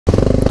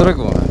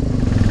Тръгваме.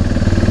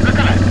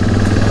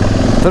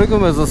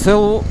 Тръгваме за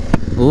село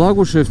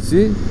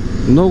Лагошевци.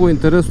 Много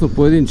интересно,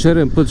 по един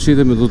черен път ще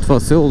идем до това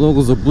село.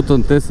 Много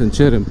забутан, тесен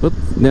черен път.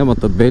 Няма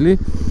табели.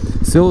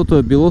 Селото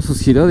е било с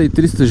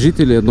 1300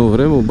 жители едно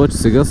време, обаче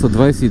сега са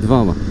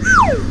 22-ма.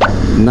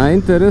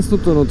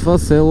 Най-интересното на това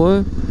село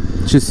е,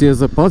 че си е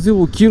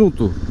запазило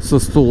киното с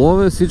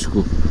столове,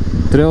 всичко.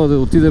 Трябва да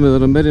отидем да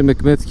намерим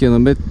кметския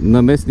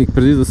наместник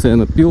преди да се е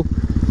напил,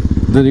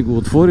 да ни го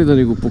отвори, да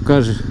ни го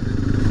покаже.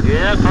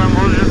 Това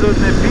може да не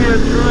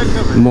пие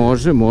човека, бе?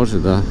 Може,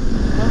 да.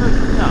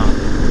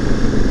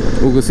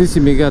 Угаси си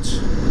мигач.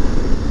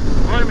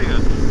 Кой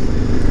мигач?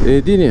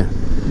 Единия,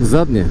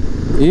 задния.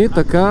 И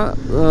така,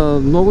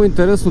 много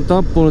интересно,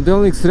 там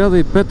понеделник, сряда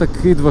и петък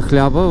идва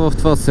хляба в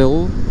това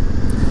село.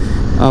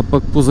 А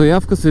пък по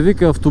заявка се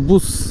вика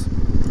автобус.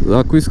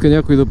 Ако иска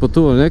някой да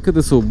пътува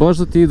някъде, се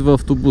обаждат и идва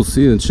автобус.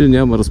 Иначе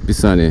няма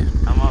разписание.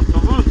 Ама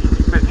автобус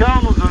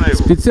специално за него?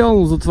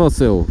 Специално за това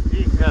село.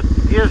 И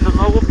тия са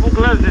много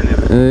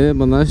поглезени.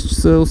 Ма знаеш, че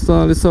са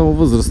останали само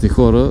възрастни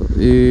хора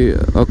и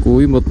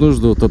ако имат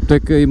нужда от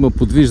аптека, има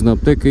подвижна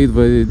аптека,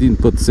 идва един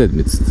път в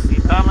седмицата.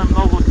 И там е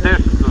много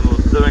тествено,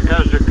 да не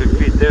кажа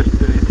какви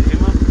тестеници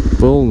има.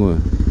 Пълно е.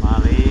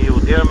 И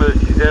отиваме да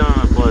си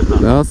вземем по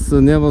една. Аз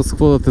няма с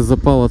какво да те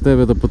запала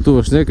тебе да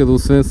пътуваш някъде,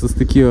 освен с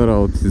такива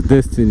работи, с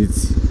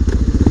действеници.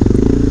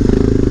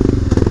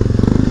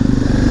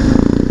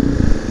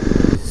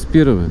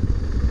 Спираме.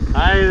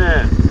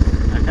 Айде!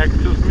 А как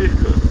се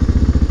усмихва?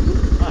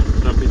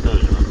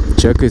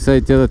 Чакай сега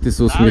и тя да ти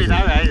се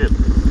усмихне. Айде!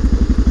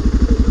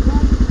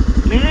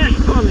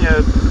 Нищо не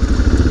е.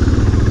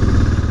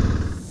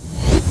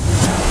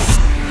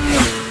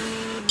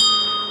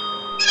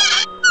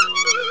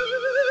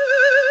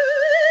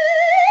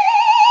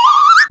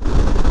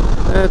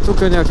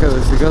 Тук някъде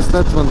сега,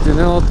 след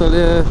мантинелата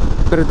ли е?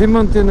 Преди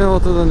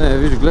мантинелата да не е,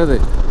 виж, гледай.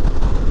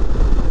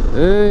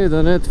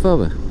 Да не е това,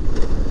 бе.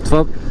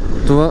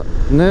 Това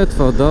не е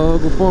това, дава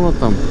го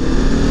по-натам.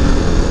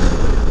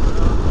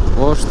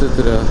 Още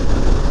трябва.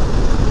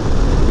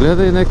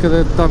 Гледай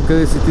некъде там,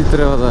 къде си ти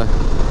трябва да е.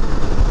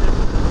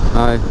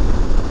 Ай.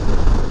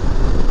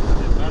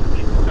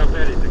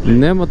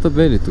 Нема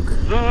табели тук.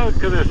 За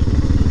къде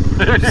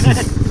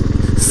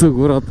са?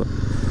 Гората.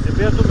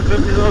 Бе, тук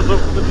съм минал за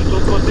окупите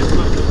толкова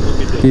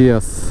типа. И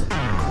аз.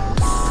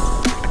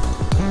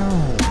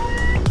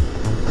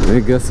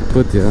 Гаси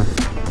пътя.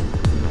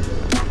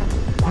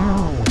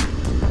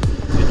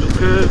 И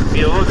тук е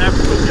било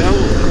някакво цяло.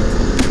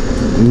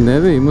 Не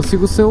бе, има си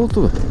го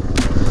селото, бе.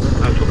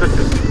 А тук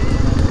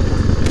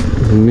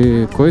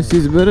кой си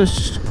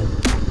избереш?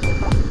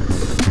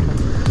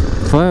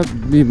 Това е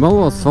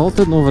имало асфалт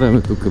едно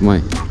време тук,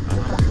 май.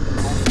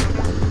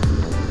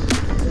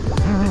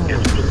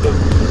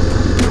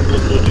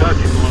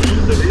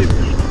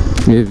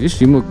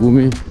 Виж, има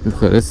гуми.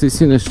 Харесай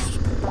си нещо.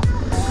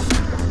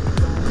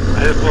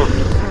 Айде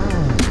после.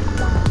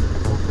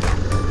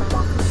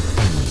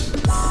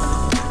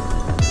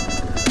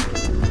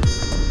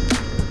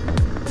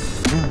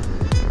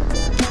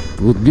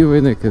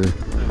 Отбивай некъде.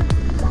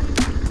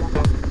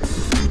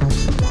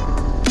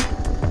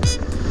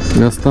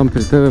 Аз там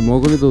при тебе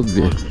мога ли да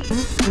отбия?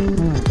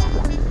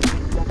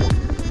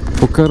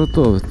 Покара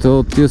това, бе. Това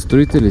от тия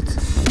строителите.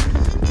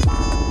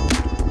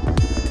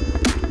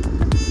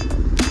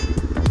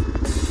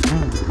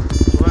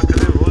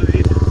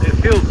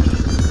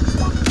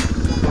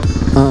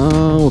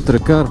 От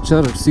река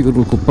Арчар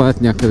сигурно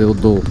копаят някъде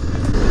отдолу.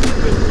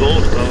 Долу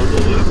става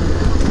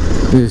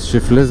долу. Ще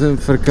влезем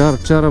в река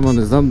Арчар, ама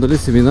не знам дали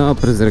се минава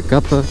през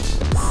реката.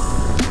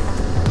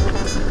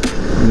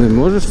 Не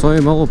можеш, това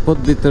и мало път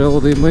би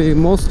трябвало да има и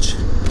мостче.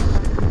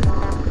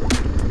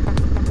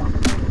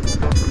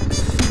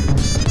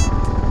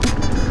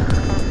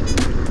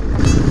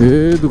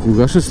 До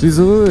кога ще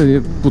слизаме, бе?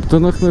 Ние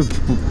потънахме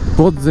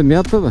под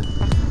земята, бе.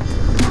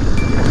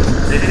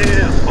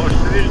 Още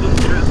виждам,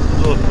 че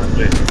доста.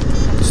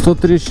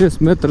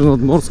 136 метра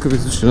над морска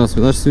височина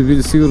сме, значи сме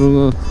били сигурно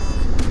на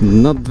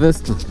над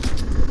 200.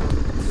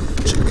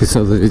 Чакай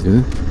сега да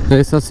видим.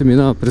 Сега се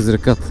минава през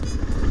реката.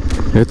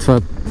 Това е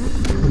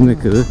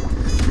некъде.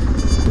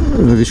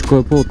 Виж кой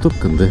е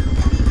по-отъпкан, де.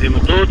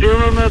 То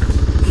отива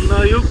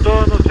на юг,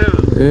 това на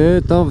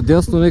север. Там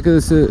вдясно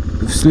некъде се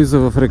слиза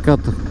в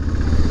реката.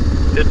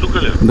 Тук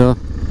ли? Да.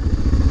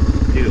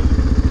 Стига.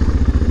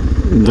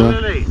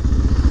 Да.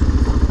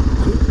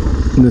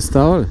 Не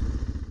става ли?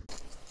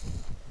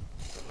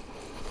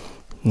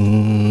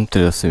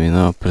 Трябва да се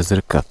минава през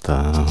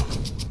реката.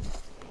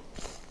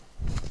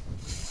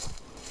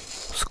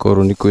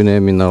 Скоро никой не е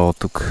минавал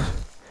тук.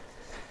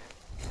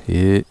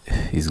 И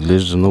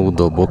изглежда много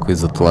дълбоко и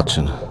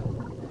затлачена.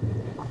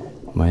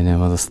 Май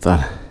няма да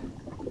стане.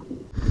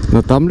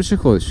 Натам ли ще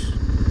ходиш?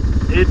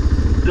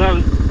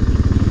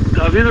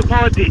 Да видя какво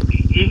е.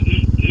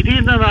 Иди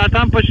на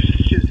там, па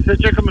ще се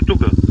чекаме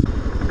тук.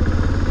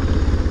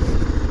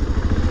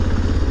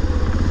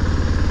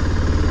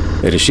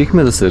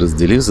 Решихме да се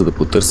разделим, за да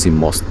потърсим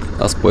мост.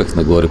 Аз поех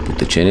нагоре по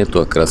течението,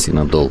 а Краси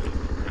надолу.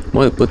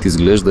 Моя път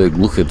изглежда е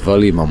глух, едва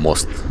ли има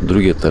мост.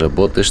 Другият е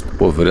работещ,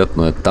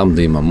 по-вероятно е там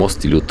да има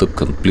мост или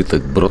отъпкан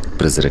плитък брод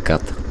през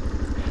реката.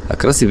 А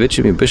Краси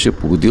вече ми беше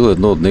погодил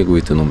едно от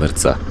неговите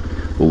номерца.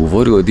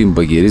 Уговорил един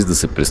багерист да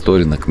се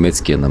престори на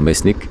кметския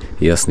наместник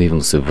и аз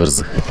наивно се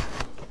вързах.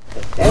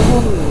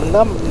 Ето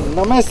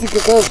наместника,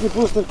 къде ще ни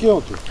пусне в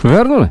киното.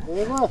 Верно ли?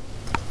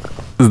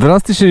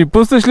 Здрасти, ще ни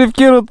пуснеш ли в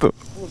киното?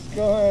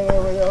 Пускаме,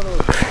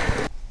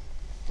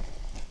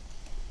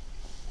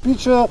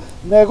 Пича,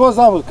 не го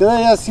знам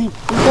откъде, аз си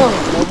приказвам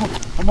него,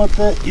 ама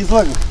те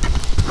излагам.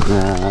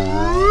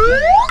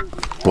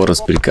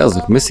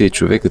 Поразприказвахме се и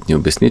човекът ни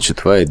обясни, че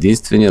това е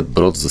единственият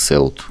брод за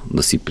селото.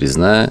 Да си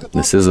призная,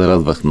 не се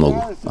зарадвах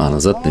много, а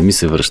назад не ми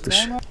се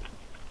връщаше.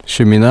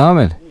 Ще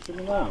минаваме ли? Ще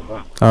минаваме, да.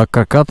 А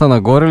краката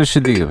нагоре ли ще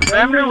дигаме?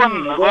 Земли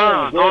го нагоре,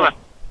 надоле.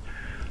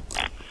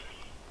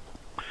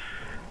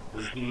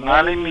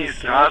 Знали ми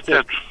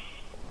израцето.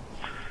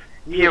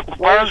 И ако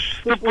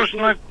падаш, стъпваш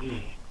на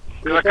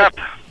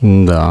краката.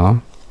 Да.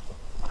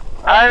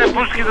 Айде,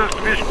 пускай да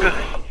спиш,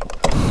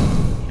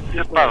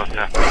 се пада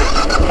сега.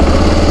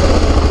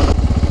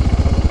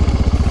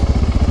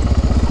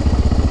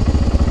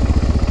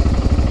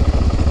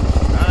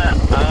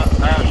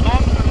 Що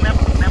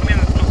не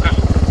мине тук?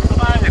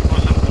 Айде,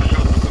 ако съм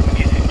дошъл тук,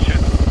 мислим, че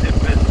е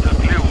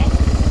беззъгливо.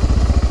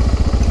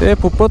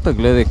 По пътя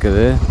гледай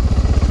къде е.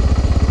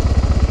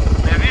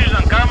 Не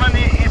виждам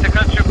камъни и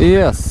така че... И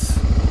аз.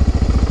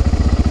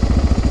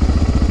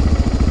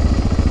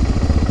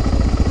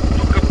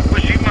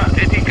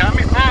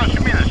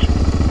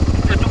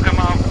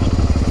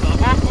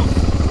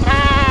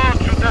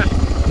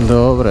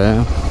 Добре.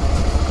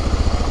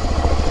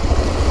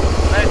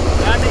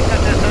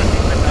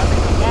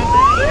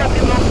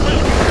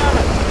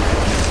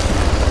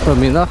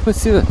 Минахме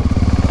си, бе.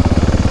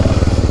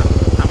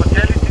 Ама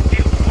целите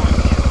ти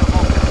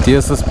мокри.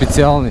 Тия са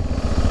специални.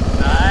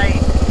 Ай,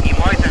 и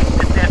моите,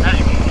 те даже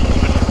ги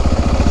слушат.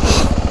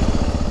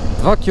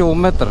 2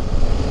 километра.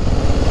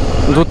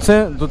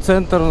 До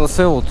центъра на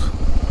селото.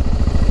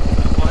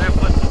 Кой е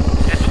път?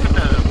 Ето къде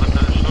е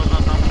пътя, защото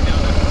там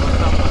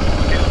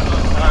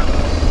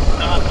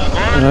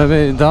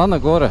нагоре? Да,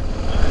 нагоре.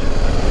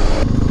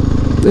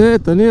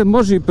 Ние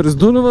може и през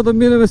Дунава да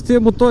минем с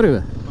тия мотори,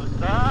 бе.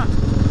 Да.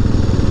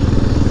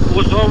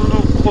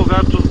 Особено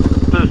когато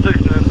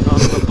пресъхне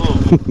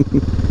напълно.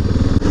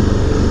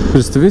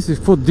 Представи си в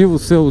какво диво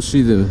село ще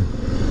идем.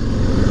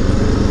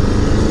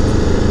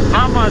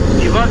 Ама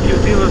дива си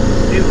отиват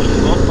диво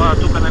село,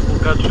 тук някой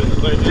качва.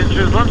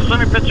 Чрез слънцето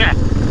ми пече.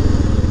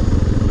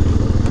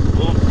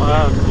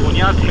 Опа,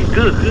 коня си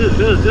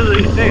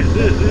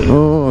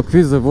О,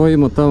 какви завои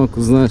има там,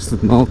 ако знаеш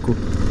след малко.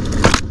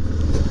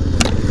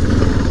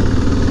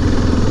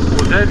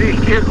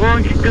 Седих тия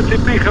гонки, като се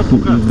биха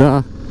тук.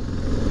 Да.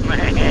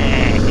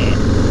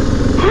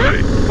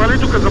 Пали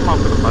тук за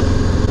малко да падне.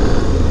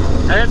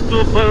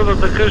 Ето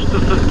първата къща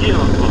с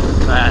киното.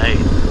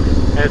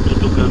 Ето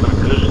тук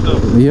една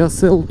къща. И аз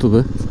селото,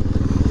 бе.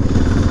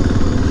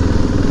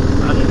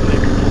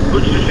 Какво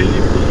куче ще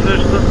ни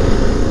посреща?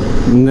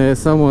 Не е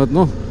само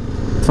едно.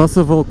 Това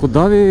са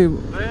вълкодави.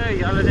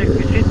 Яле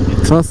някакви ситни.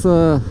 Това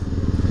са...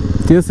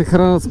 Тия се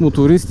хранят с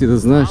мотористи, да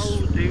знаеш.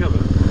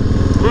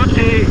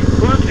 Кучи!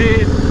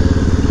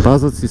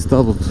 Пазят си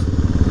стадото.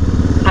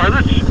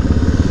 Пазач?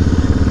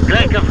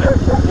 Гледай кафе.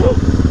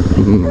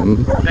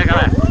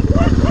 Гледай.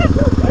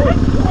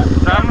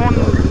 Само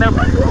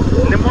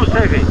не му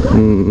сегай.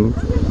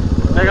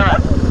 Гледай.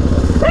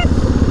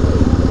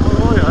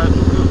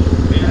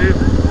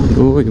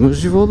 О, имаш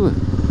живот, бе.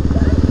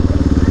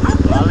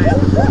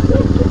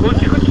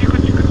 Кучи.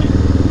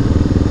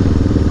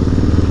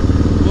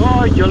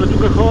 Ой, яле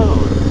тук хора,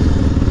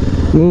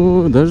 бе.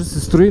 О, даже се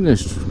строи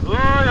нещо. Ой,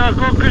 а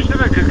колко къща,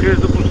 бе, как е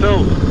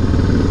запустел?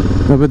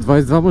 Абе,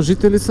 22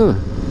 жители са, бе.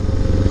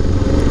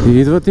 И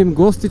идват им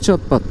гости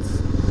чат-пат.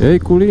 Ей,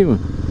 коли има.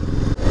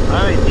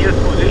 Ние сме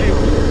ходили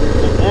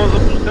по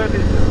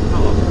запустели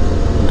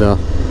се. Да,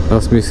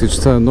 аз мисля, че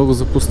това е много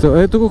запустел.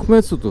 Ето го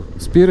кметството,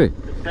 спирай.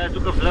 Тя е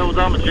тук в лево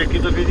дама, чекай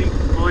да видим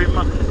какво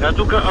има. Тя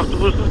тук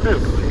автобусна спирка.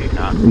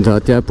 Да,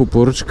 тя е по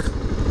поръчка.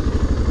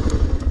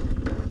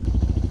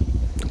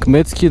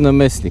 Кметски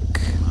наместник.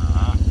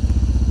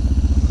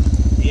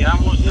 Я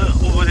му се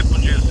обади по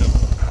джинса.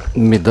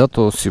 Да,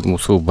 то си му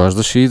се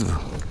обаждаше и идва.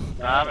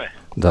 Да, бе.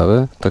 Да,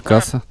 бе,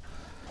 така са.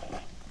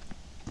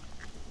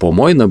 По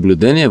мои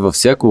наблюдения, във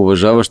всяко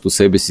уважаващо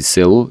себе си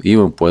село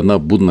имам по една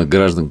будна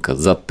гражданка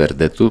зад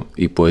пердето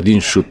и по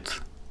един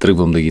шут.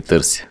 Тръгвам да ги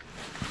търся.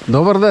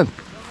 Добър ден!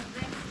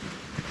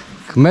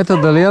 Кмета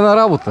дали е на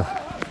работа?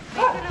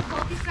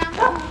 Работи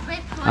само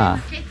на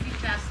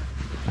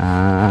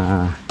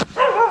 4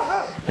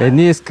 часа.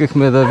 Ние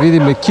искахме да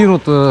видим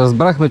киното,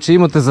 разбрахме, че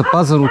имате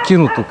запазено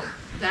кино тук.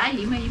 Да,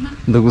 има.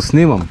 Да го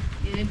снимам.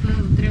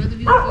 Трябва да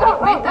ви отвори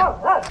кмета.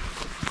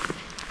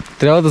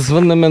 Трябва да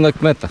звъннем на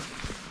кмета.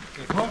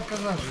 Какво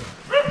казаш?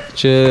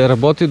 Че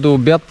работи до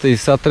обяд и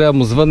сега трябва да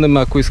му звъннем,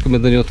 ако искаме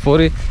да ни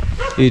отвори.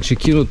 И че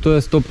киното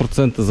е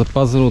 100%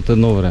 запазено от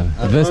едно време.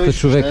 200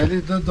 човека. Ще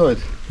ли да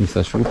дойде? И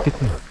сега ще го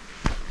питам.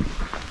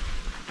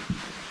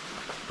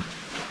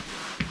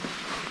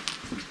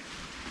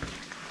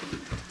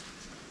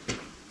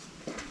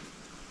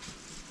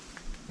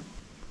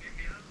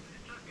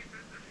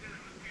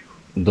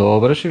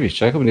 Добре, ще ви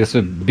изчакам. Ние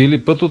сме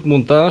били път от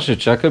Монтана, ще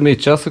чакаме и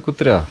час, ако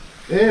трябва.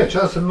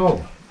 Час е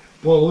много.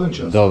 Половин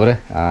час. Добре,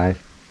 ай.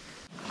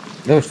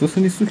 Що са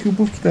ни сухи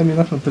обувки, те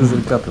минах на през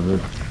реката, бе?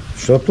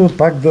 Защото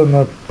пак да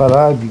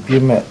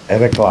направим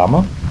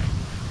реклама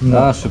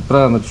Ще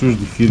правя на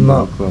чужди фирми.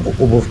 на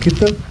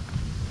обувките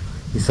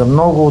и са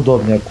много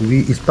удобни. Ако ви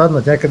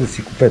изпаднат някъде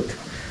си купете.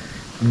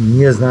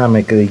 Ние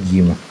знаем къде ги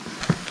има.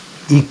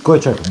 И кой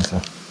чакаме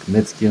сега?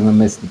 Кметския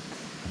наместник.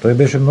 Той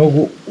беше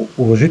много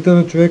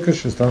уважителен човек,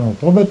 ще стане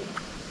от обед,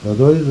 да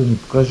дойде да ни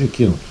покаже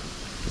киното.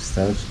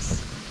 Представяш се.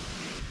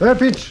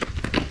 Пич!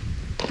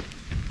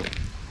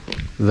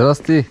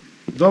 Здрасти.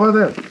 Добър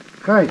ден!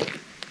 Хай!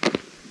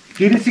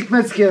 Ти ли си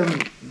кметския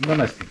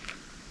наместник?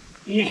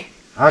 Не,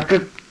 А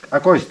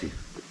кой си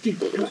ти?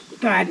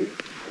 това е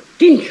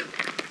Тинчо.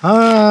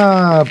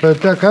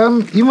 Така,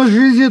 имаш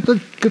визията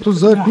като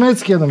за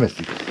кметския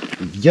наместник.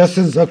 Я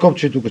се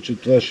закопчай тук, че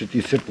това ще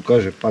ти се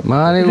покаже пак.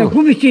 Мани го.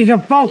 Загубиш ти за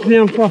палка,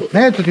 нямам какво.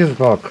 Не, ето ти за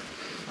палка.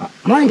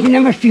 Манки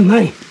нямаш ти,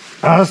 май.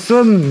 Аз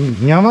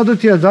няма да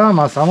ти я давам,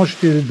 а само ще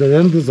ти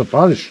дадем да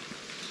запалиш.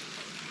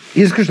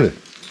 Искаш ли?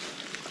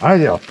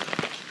 Айде, я.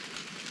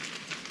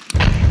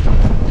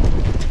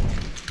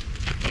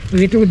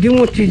 Вито го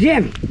димо ти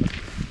взем.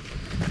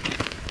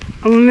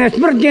 Ама ме е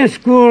смъртен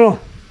скоро.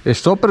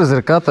 Що през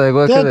реката е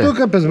го Тя къде? тук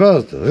е без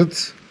базата.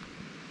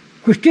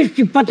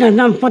 Костически път, не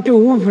знам, път е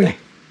луфле.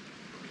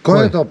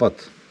 Кой е този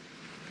път?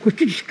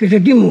 Костически за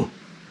димо.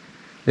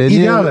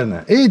 Идеален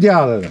е.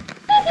 Идеален е.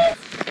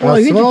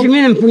 Вито, че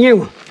минем по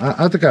него.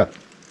 Така.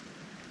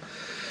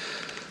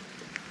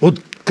 От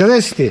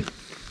къде си ти?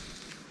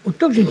 От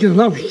тук си от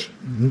Лагошевци.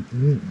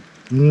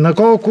 На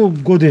колко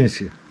години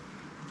си?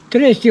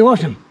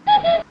 38.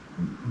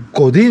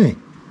 Години?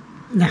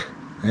 Да.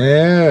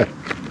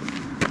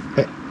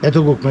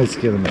 Ето го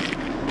кметския наместник.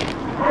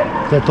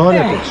 Той ли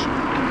е пич?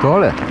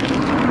 То ли?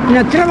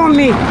 Не трябва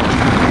ми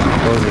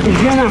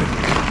жена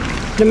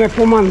да ме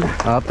команда.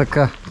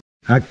 Така.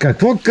 А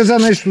какво каза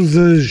нещо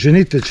за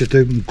жените, че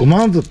те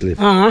командат ли?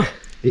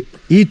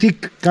 И ти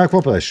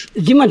какво правиш?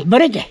 Взимат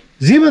барите.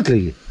 Взимат ли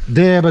ги?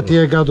 Деба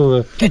тия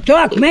гадове.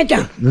 Това е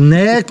кмета.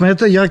 Не е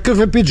кмета, якъв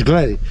е пич,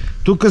 гледай.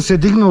 Тук се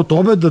дигна от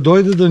обед да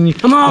дойде да ни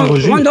Ама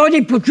уважи. он да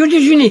оди по чужди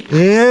жени.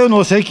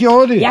 Но всеки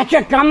оди. Я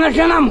чакам на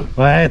жена му.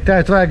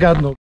 Това е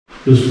гадно.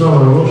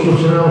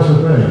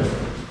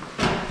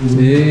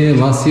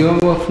 Аз имам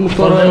в Това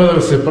мотора. няма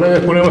да се прави,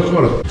 ако няма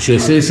хора.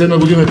 67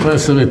 година това е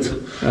съвет.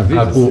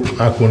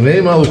 Ако не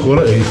е малко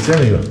хора,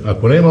 сцена има.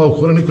 Ако не е малко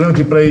хора, никой не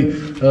ти прави.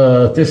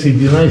 Те са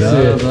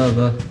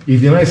 11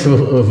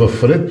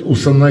 в ред,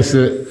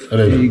 18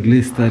 реда. И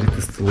гледай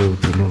старите столове.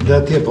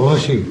 Да, ти я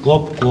помниш и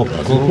клоп.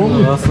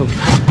 Аз съм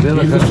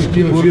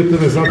Ти на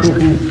фията не знам колко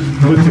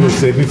пъти в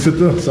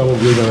седмицата, само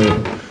гледаме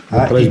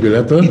да правиш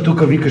билета. И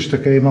тук викаш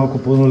така и малко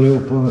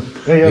по-налево.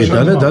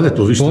 Да,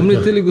 то вижте.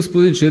 Помните ли,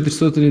 господин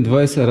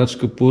 420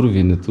 Рачка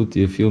Пурвинето,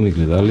 тия филми,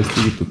 гледали ли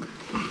сте ги тук?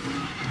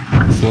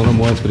 Слона,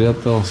 моя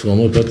приятел. Слона,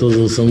 моя приятел,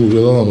 за да съм го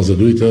гледал, ама за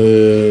другите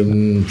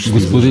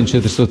Господин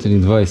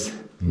 420.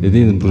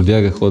 Един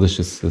бродяга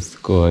ходеше с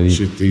такова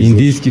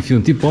индийски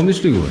филм. Ти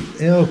помниш ли го?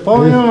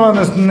 Помням, но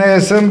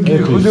не съм ги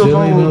ходил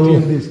много от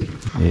индийски.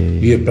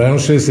 И е правилно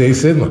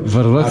 67.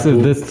 Вървах се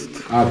в детството.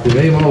 Ако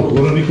не е малко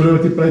хора, никой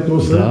не ти прави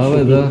това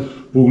съвет. Да.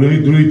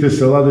 Погледни другите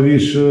села да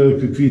видиш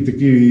какви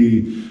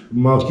такива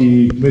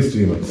малки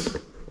кметства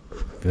имат.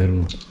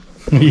 Верно.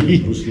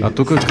 А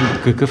тук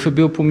какъв е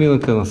бил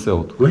поминъка на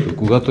селото? Кой?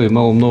 Когато е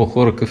имало много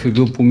хора, какъв е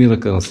бил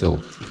поминъка на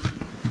селото?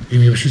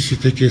 Имаше си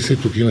ТКС,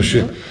 тук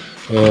имаше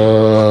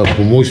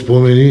по мои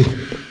спомени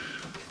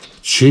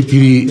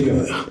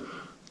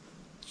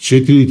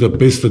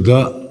 4-5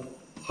 стада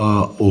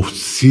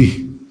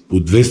овци по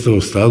 200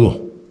 в стадо.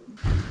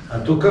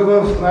 А тук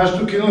в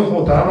нашото кино в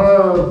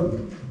Монтана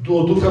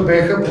до тук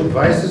беха по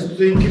 20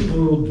 стотинки, по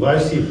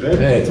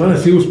 25. Това не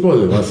си го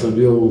спомням, аз съм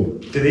бил...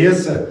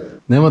 30.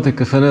 Нямате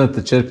кафе да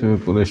те черпиме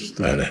по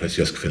нещо? Не,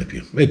 си аз кафе не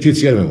пия. Тия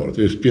цигари ме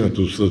морят,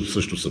 пинато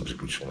също съм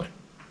приключил.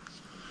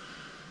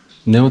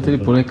 Нямате ли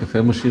поне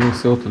кафе машина в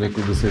селото,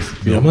 някой да се е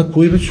сетил? Няма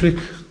кой бе човек.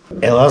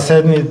 Ела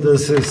седни да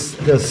се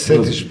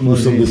сетиш.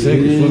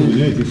 80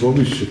 години ти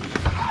помниш.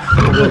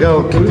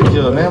 Тогава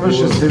такива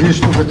нямаше,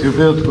 седиш тук ти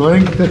убиват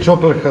коленките,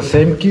 чопърха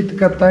семки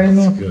така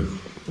тайно.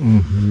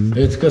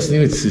 Така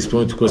снимите си,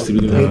 спомните кога сте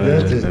били.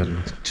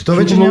 Че то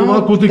вече няма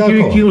малко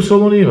такива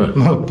киносалони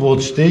има.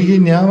 Почти ги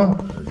няма.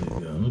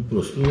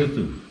 Просто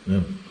ето.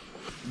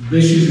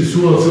 Беше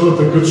изрисувана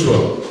цялата къчва.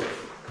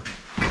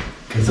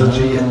 Каза,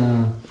 че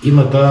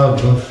има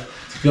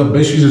Така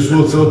беше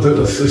изрисувана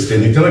цялата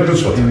стените на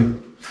къчвата.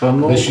 Това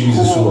много беше ги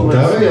изрисувана.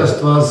 Да, и аз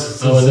това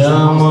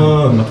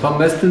Ама това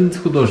местен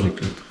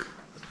художник ли тук?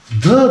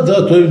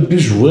 Да, той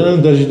беше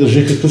военен, даже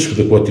държеха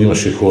къчката, когато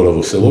имаше хора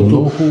в селото.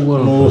 Много хубаво.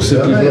 Но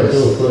всеки бяха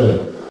в края.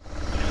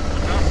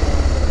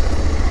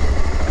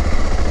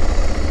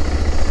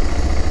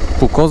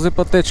 По козе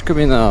пътечка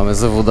минаваме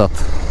за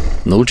водата.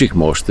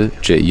 Научихме още,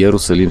 че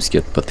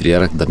Йерусалимският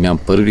патриарх Дамян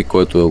I,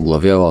 който е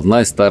оглавявал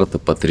най-старата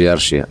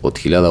патриаршия от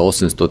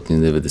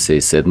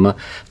 1897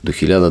 до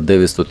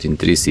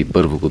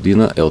 1931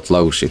 година, е от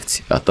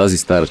Лагошевци, а тази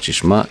стара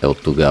чешма е от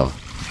тогава.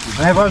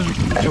 Най-важно,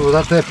 че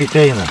водата е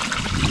питейна.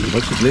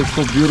 Обаче гледай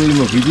какво бюро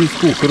има,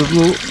 Видинско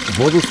окръжно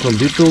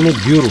водоснабдително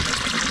бюро.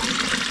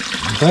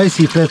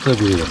 25-та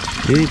година.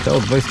 Та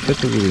от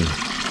 25-та година.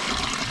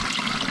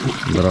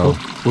 Браво.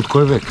 От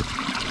кой век?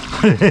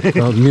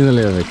 От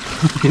миналия век.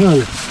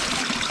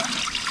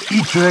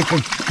 И човека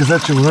каза,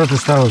 че водата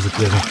става за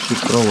клева.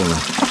 Ще пробваме.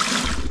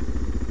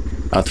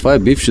 А това е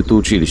бившето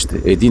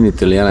училище. Един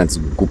италианец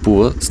го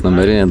купува с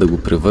намерение да го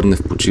превърне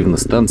в почивна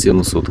станция,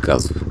 но се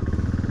отказва.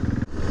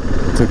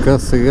 Така,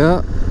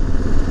 сега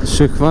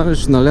ще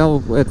хванеш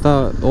наляво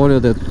оня,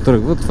 дето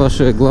тръгва. Това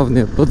ще е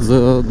главният път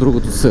за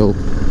другото село.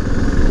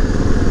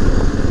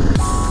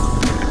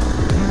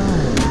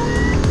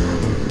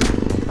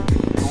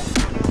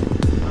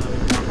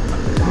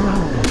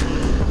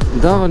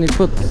 Дава ни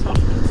път.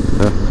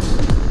 Да.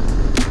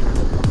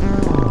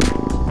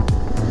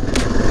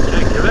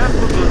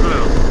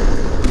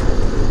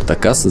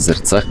 Така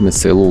съзерцахме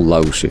село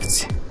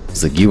Лагошевци.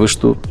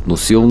 Загиващо, но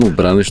силно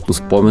бранещо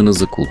спомена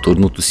за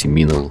културното си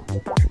минало.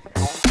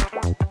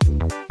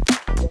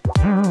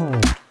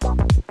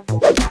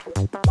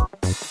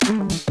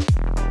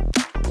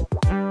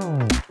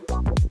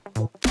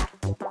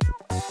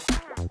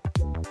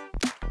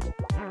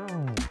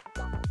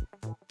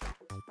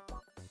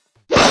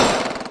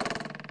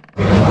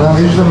 Да,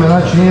 виждаме,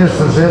 значи ние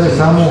са взели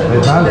само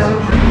една ли?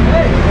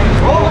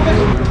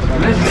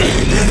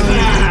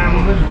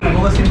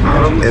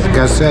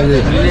 Така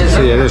се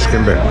ядеш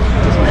кембе.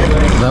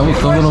 Да,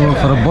 особено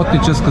в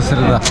работническа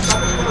среда.